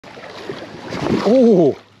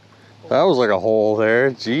Oh, that was like a hole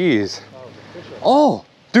there. Jeez. Oh,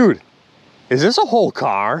 dude, is this a whole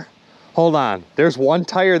car? Hold on. There's one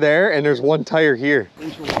tire there and there's one tire here.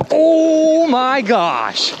 Oh my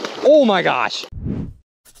gosh. Oh my gosh.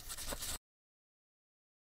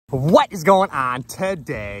 What is going on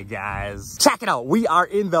today, guys? Check it out. We are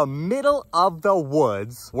in the middle of the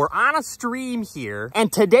woods. We're on a stream here,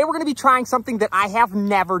 and today we're gonna be trying something that I have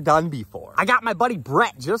never done before. I got my buddy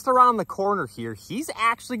Brett just around the corner here. He's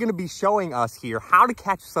actually gonna be showing us here how to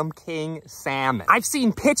catch some king salmon. I've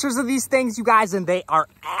seen pictures of these things, you guys, and they are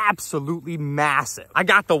absolutely massive. I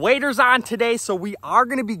got the waders on today, so we are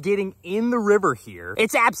gonna be getting in the river here.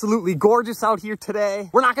 It's absolutely gorgeous out here today.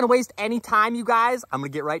 We're not gonna waste any time, you guys. I'm gonna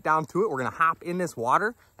get right down to it. We're gonna hop in this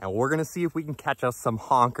water and we're gonna see if we can catch us some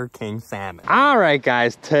honker king salmon. All right,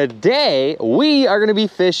 guys, today we are gonna be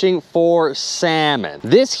fishing for salmon.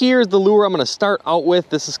 This here is the lure I'm gonna start out with.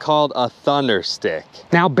 This is called a thunder stick.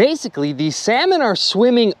 Now, basically, these salmon are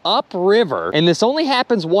swimming upriver, and this only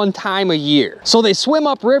happens one time a year. So they swim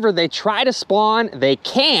upriver, they try to spawn, they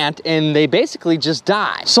can't, and they basically just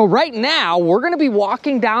die. So right now, we're gonna be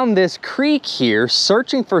walking down this creek here,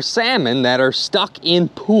 searching for salmon that are stuck in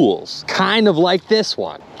pools, kind of like this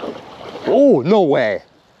one. Oh, no way.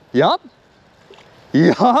 Yup.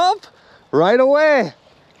 Yup. Right away.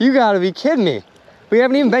 You gotta be kidding me. We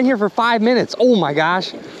haven't even been here for 5 minutes. Oh my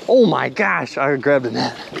gosh. Oh my gosh. I grabbed a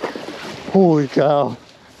net. Holy cow.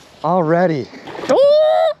 Already.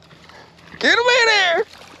 Oh! Get him in there.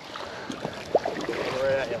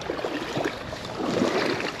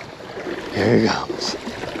 Here he comes.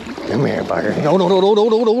 Come here, bugger. No, no, no, no, no,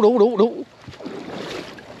 no, no, no, no.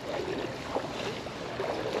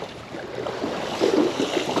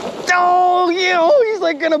 Oh, you know, he's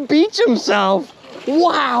like gonna beach himself.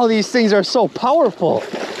 Wow, these things are so powerful.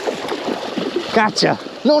 Gotcha.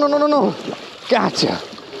 No, no, no, no, no. Gotcha.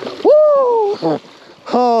 Woo!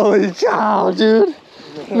 Holy cow, dude.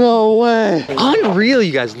 No way. Unreal,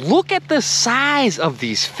 you guys. Look at the size of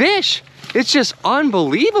these fish. It's just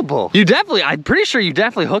unbelievable. You definitely, I'm pretty sure you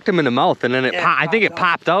definitely hooked him in the mouth, and then I think it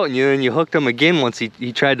popped out, and then you hooked him again once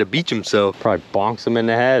he tried to beach himself. Probably bonks him in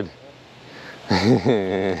the head.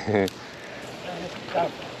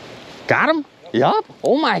 Got him? Yup.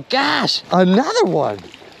 Oh my gosh. Another one.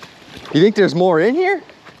 You think there's more in here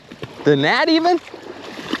than that even?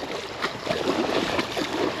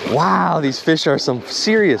 Wow, these fish are some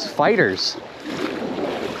serious fighters.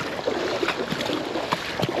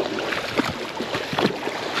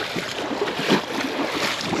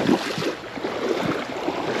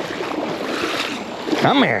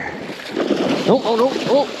 Come here. No, no, no,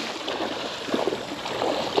 no.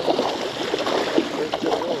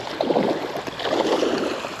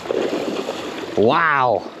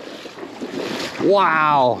 Wow.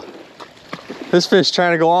 Wow. This fish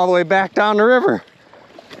trying to go all the way back down the river.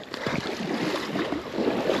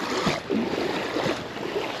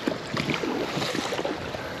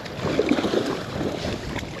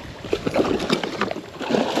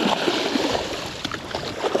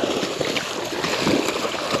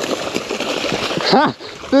 Ha!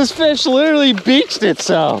 This fish literally beached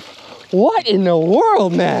itself. What in the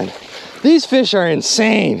world, man? These fish are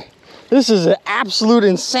insane. This is an absolute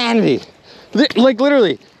insanity. Like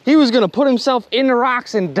literally, he was gonna put himself in the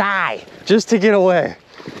rocks and die just to get away.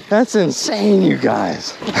 That's insane, you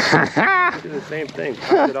guys. Did the same thing,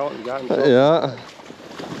 popped it out and got himself.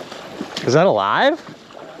 Yeah. Is that alive?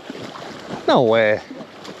 No way.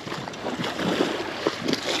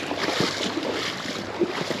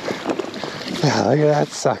 Yeah, look at that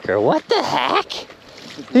sucker. What the heck?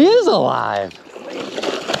 He is alive.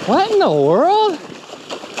 What in the world?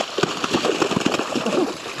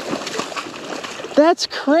 That's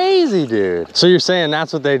crazy, dude. So you're saying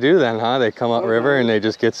that's what they do then, huh? They come upriver and they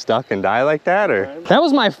just get stuck and die like that? Or that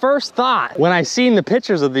was my first thought when I seen the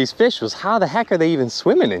pictures of these fish, was how the heck are they even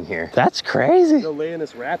swimming in here? That's crazy. They'll lay in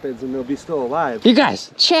this rapids and they'll be still alive. You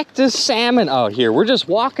guys, check this salmon out here. We're just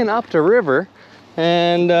walking up the river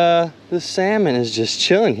and the salmon is just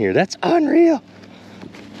chilling here. That's unreal.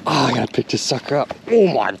 Oh, I gotta pick this sucker up.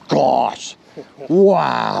 Oh my gosh.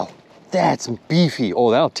 Wow. That's beefy.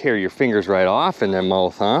 Oh, that'll tear your fingers right off in their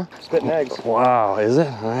mouth, huh? Spitting eggs. Wow, is it?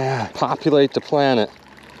 Oh, yeah. Populate the planet.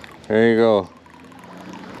 There you go.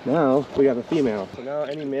 Now we got a female. So now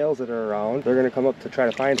any males that are around, they're gonna come up to try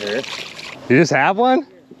to find her. You just have one?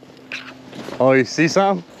 Oh, you see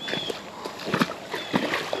some?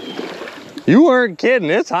 You weren't kidding.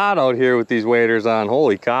 It's hot out here with these waders on.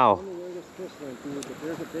 Holy cow.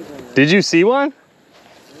 Did you see one?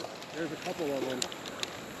 There's a couple of them.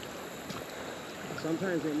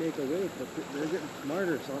 sometimes they make a wake, but they're getting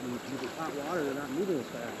smarter or something. With the hot water, they're not moving as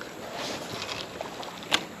fast.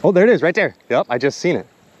 Oh, there it is, right there. Yep, I just seen it.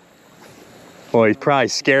 Well, he's probably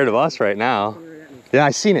scared of us right now. Yeah,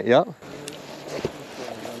 I seen it, yep.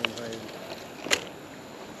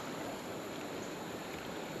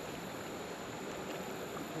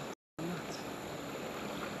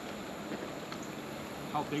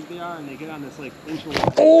 How big they are, and they get on this like inch.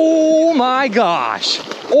 Oh my gosh!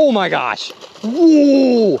 Oh my gosh!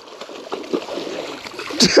 Whoa!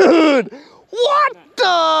 Dude! What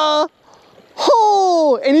the?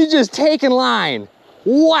 Oh! And he's just taking line.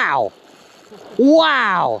 Wow!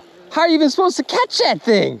 Wow! How are you even supposed to catch that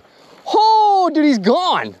thing? Oh, dude, he's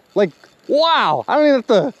gone. Like, wow! I don't even have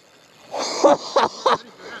to.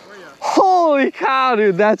 Holy cow,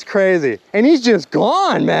 dude, that's crazy. And he's just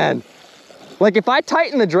gone, man. Like if I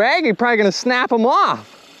tighten the drag, he's probably gonna snap him off.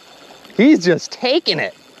 He's just taking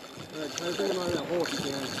it.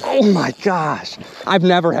 Oh my gosh. I've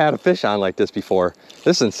never had a fish on like this before.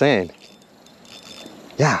 This is insane.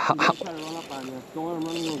 Yeah.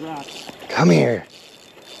 Come here.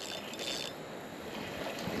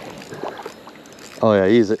 Oh yeah,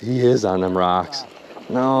 he is on them rocks.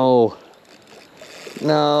 No.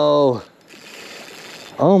 No.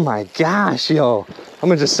 Oh my gosh, yo. I'm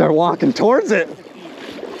gonna just start walking towards it.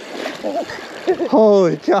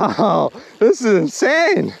 Holy cow, this is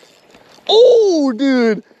insane. Oh,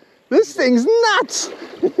 dude, this thing's nuts.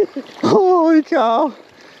 Holy cow.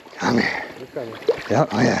 Come here. Yep,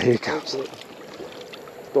 oh yeah, here he comes.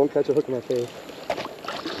 Don't catch a hook in my face.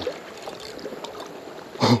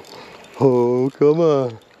 Oh, come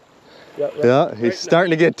on. Yeah, he's starting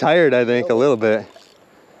to get tired, I think, a little bit.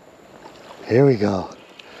 Here we go.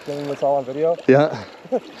 Getting this all on video? Yeah.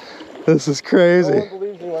 This is crazy. No one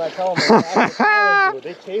believes me when I tell them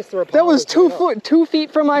they chase their opponent. That was 2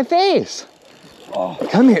 feet from my face. Oh.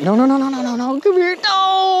 Come here. No. Come here.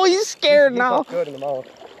 No, he's scared now. Good in the mouth.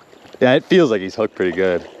 Yeah, it feels like he's hooked pretty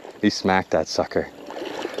good. He smacked that sucker.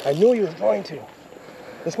 I knew he was going to.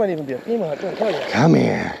 This might even be a female, I can't tell you. Come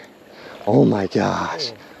here. Oh my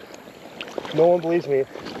gosh. No one believes me.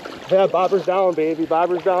 Yeah, bobber's down, baby.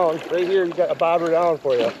 Bobber's down. Right here, you got a bobber down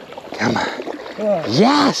for you. Come on.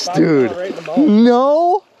 Yes, dude. Right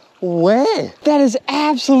no way. That is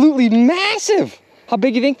absolutely massive. How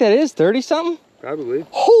big do you think that is? 30 something? Probably.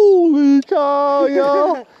 Holy cow,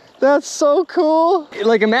 yo. That's so cool.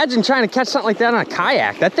 Like imagine trying to catch something like that on a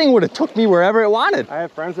kayak. That thing would have took me wherever it wanted. I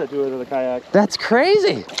have friends that do it with a kayak. That's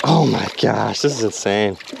crazy. Oh my gosh, this is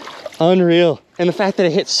insane. Unreal. And the fact that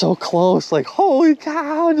it hit so close, like, holy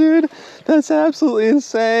cow, dude. That's absolutely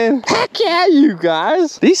insane. Heck yeah, you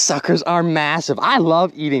guys. These suckers are massive. I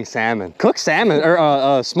love eating salmon. Cooked salmon,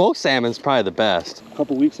 or smoked salmon's probably the best. A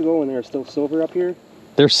couple weeks ago when they were still silver up here.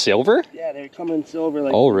 They're silver? Yeah, they come in silver.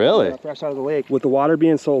 Like, oh, really? Fresh out of the lake. With the water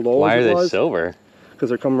being so low. Why are they silver? Because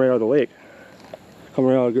they're coming right out of the lake. Coming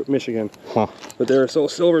right out of Michigan. Huh. But they were so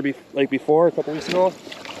silver like before, a couple weeks ago,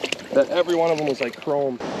 that every one of them was like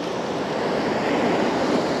chrome.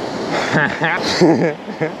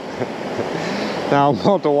 Now I'm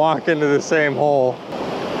about to walk into the same hole.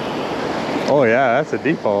 Oh yeah, that's a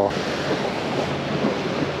deep hole.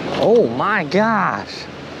 Oh my gosh.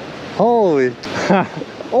 Holy.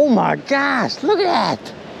 Oh my gosh, look at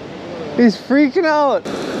that. He's freaking out.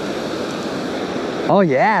 Oh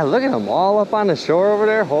yeah, look at them all up on the shore over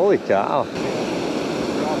there. Holy cow.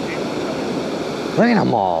 Look at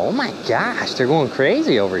them all. Oh my gosh, they're going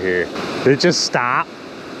crazy over here. They just stop.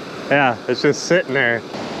 Yeah, it's just sitting there.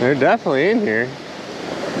 They're definitely in here.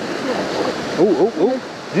 Oh.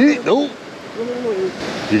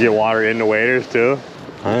 You get water in the waders too?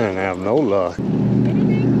 I didn't have no luck.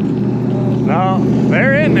 No,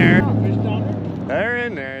 they're in there. They're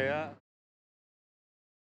in there, yeah.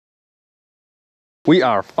 We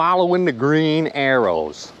are following the green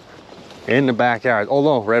arrows in the backyard. Oh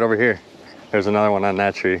no, right over here. There's another one on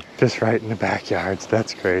that tree, just right in the backyards.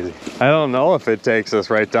 That's crazy. I don't know if it takes us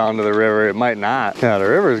right down to the river. It might not. Yeah, the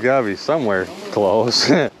river's gotta be somewhere close.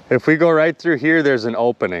 If we go right through here, there's an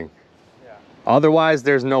opening. Yeah. Otherwise,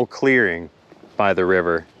 there's no clearing by the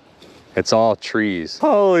river. It's all trees.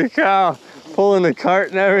 Holy cow, pulling the cart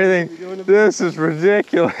and everything. This is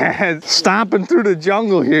ridiculous. Stomping through the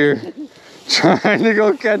jungle here, trying to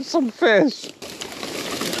go catch some fish.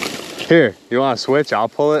 Here, you wanna switch? I'll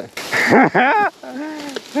pull it.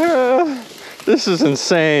 This is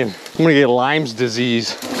insane. I'm gonna get Lyme's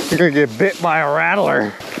disease. I'm gonna get bit by a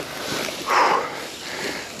rattler.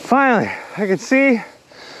 Finally, I can see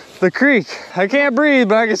The creek. I can't breathe,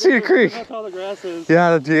 but I can see the creek. Look how tall the grass is.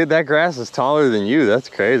 Yeah, dude, that grass is taller than you. That's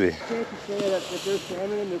crazy. Can't you say that if there's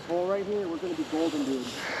salmon in this hole right here, we're gonna be golden, dude?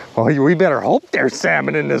 Oh, we better hope there's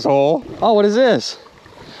salmon in this hole. Oh, what is this?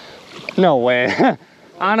 No way.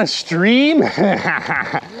 On a stream?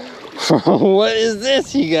 What is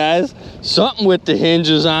this, you guys? Something with the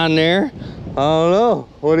hinges on there. I don't know.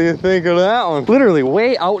 What do you think of that one? Literally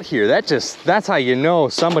way out here. That's how you know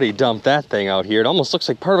somebody dumped that thing out here. It almost looks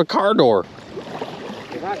like part of a car door.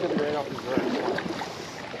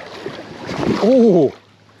 Oh,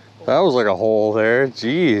 that was like a hole there.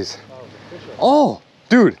 Jeez. Oh,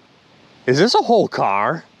 dude, is this a whole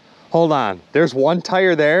car? Hold on. There's one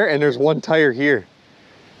tire there and there's one tire here.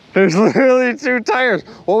 There's literally 2 tires.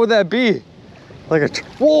 What would that be? Like a,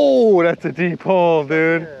 whoa, that's a deep hole,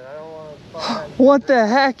 dude. What the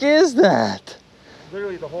heck is that?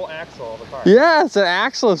 Literally the whole axle of the car. Yeah, it's an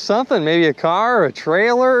axle of something. Maybe a car or a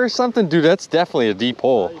trailer or something. Dude, that's definitely a deep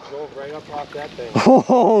hole. You drove right up off that thing.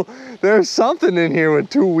 Oh, there's something in here with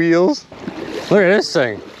 2 wheels. Look at this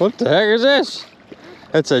thing. What the heck is this?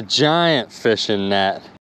 It's a giant fishing net.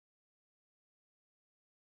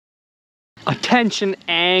 Attention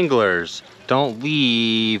anglers, don't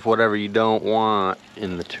leave whatever you don't want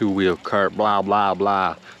in the 2-wheel cart, blah, blah,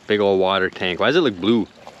 blah. Big old water tank. Why does it look blue?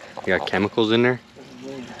 You got chemicals in there?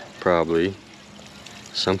 Probably.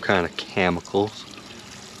 Some kind of chemicals.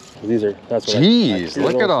 These are, that's what jeez,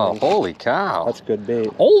 look at all, holy cow. That's good bait.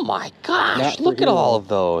 Oh my gosh, look at all of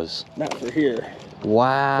those. Not for here.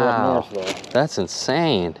 Wow, For up north, though. That's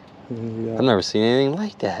insane. Yeah. I've never seen anything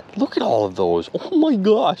like that. Look at all of those. Oh my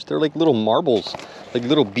gosh, they're like little marbles, like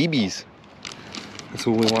little BBs. That's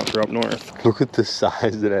what we want for up north. Look at the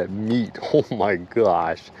size of that meat. Oh my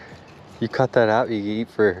gosh. You cut that out, you can eat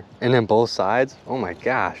for, and then both sides. Oh my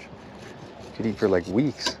gosh. You could eat for like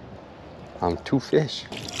weeks on 2 fish.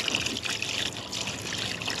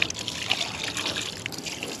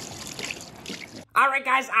 All right,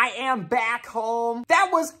 guys, I am back home. That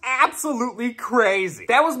was absolutely crazy.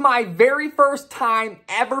 That was my very first time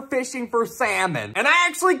ever fishing for salmon, and I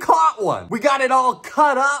actually caught one. We got it all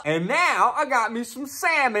cut up, and now I got me some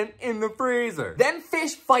salmon in the freezer. Them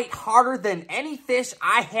fish fight harder than any fish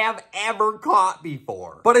I have ever caught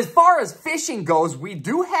before. But as far as fishing goes, we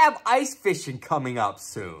do have ice fishing coming up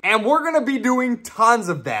soon, and we're gonna be doing tons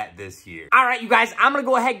of that this year. All right, you guys, I'm gonna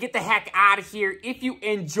go ahead and get the heck out of here. If you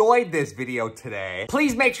enjoyed this video today,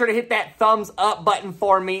 please make sure to hit that thumbs up button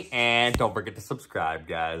for me, and don't forget to subscribe,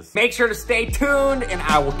 guys. Make sure to stay tuned, and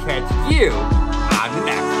I will catch you on the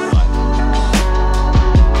next one.